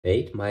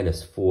8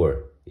 minus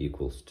 4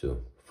 equals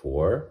to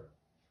 4.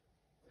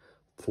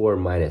 4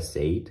 minus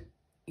 8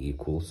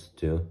 equals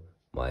to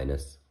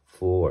minus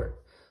 4.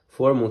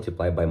 4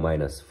 multiplied by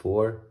minus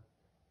 4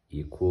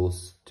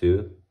 equals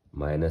to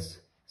minus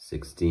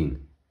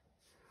 16.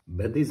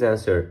 But this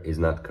answer is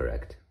not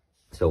correct.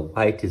 So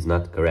why it is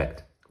not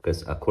correct?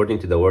 Because according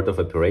to the word of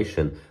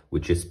operation,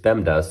 which is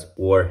PEMDAS,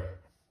 or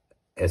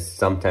as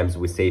sometimes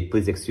we say,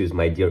 please excuse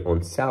my dear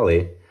Aunt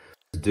Sally,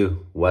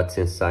 do what's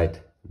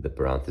inside the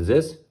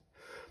parentheses.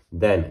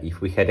 Then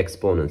if we had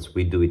exponents,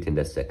 we do it in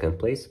the second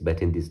place,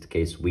 but in this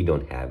case we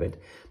don't have it.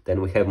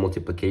 Then we have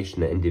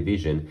multiplication and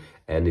division,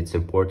 and it's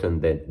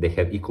important that they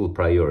have equal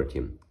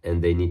priority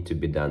and they need to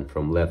be done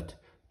from left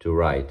to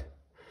right.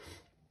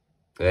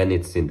 And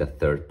it's in the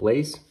third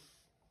place.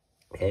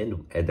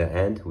 And at the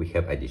end we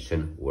have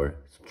addition or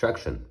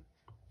subtraction.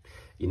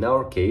 In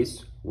our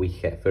case, we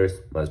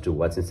first must do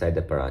what's inside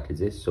the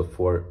parentheses, so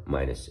 4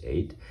 minus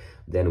 8.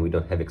 Then we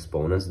don't have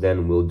exponents,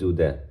 then we'll do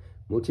the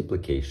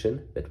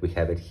multiplication that we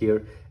have it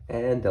here,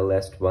 and the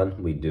last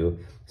one we do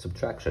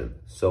subtraction.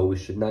 So we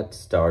should not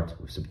start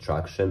with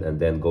subtraction and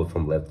then go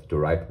from left to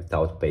right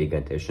without paying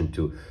attention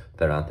to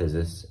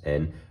parentheses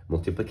and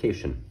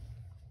multiplication.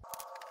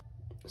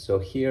 So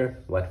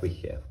here what we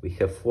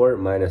have 4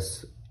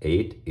 minus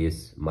 8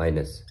 is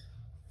minus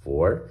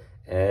 4,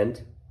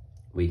 and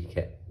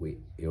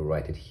you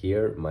write it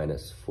here,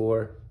 minus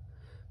 4,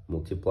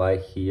 multiply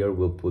here,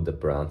 we'll put the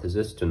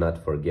parentheses to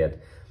not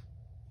forget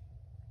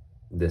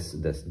the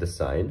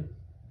sign.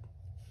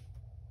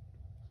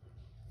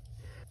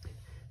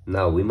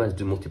 Now we must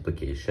do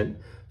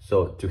multiplication.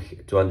 So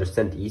to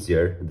understand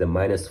easier, the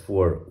minus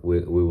 4 we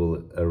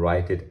will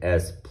write it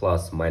as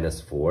plus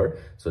minus 4,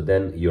 so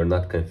then you're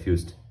not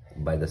confused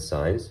by the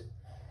signs.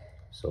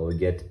 So we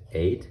get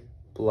 8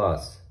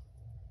 plus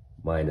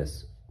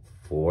minus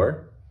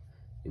 4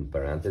 in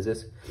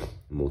parentheses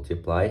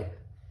multiply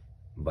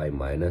by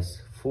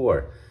minus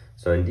 4.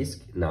 So in this,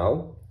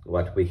 now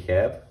what we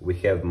have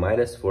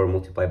minus 4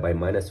 multiplied by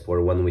minus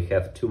 4. When we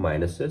have two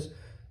minuses,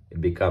 it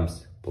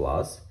becomes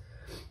plus.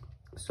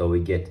 So we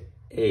get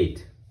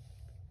 8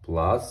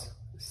 plus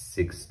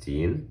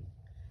 16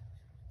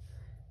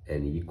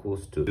 and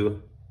equals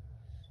to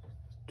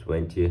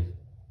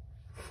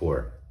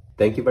 24.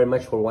 Thank you very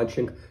much for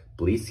watching.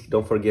 Please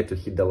don't forget to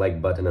hit the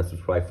like button and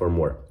subscribe for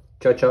more.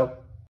 Ciao, ciao.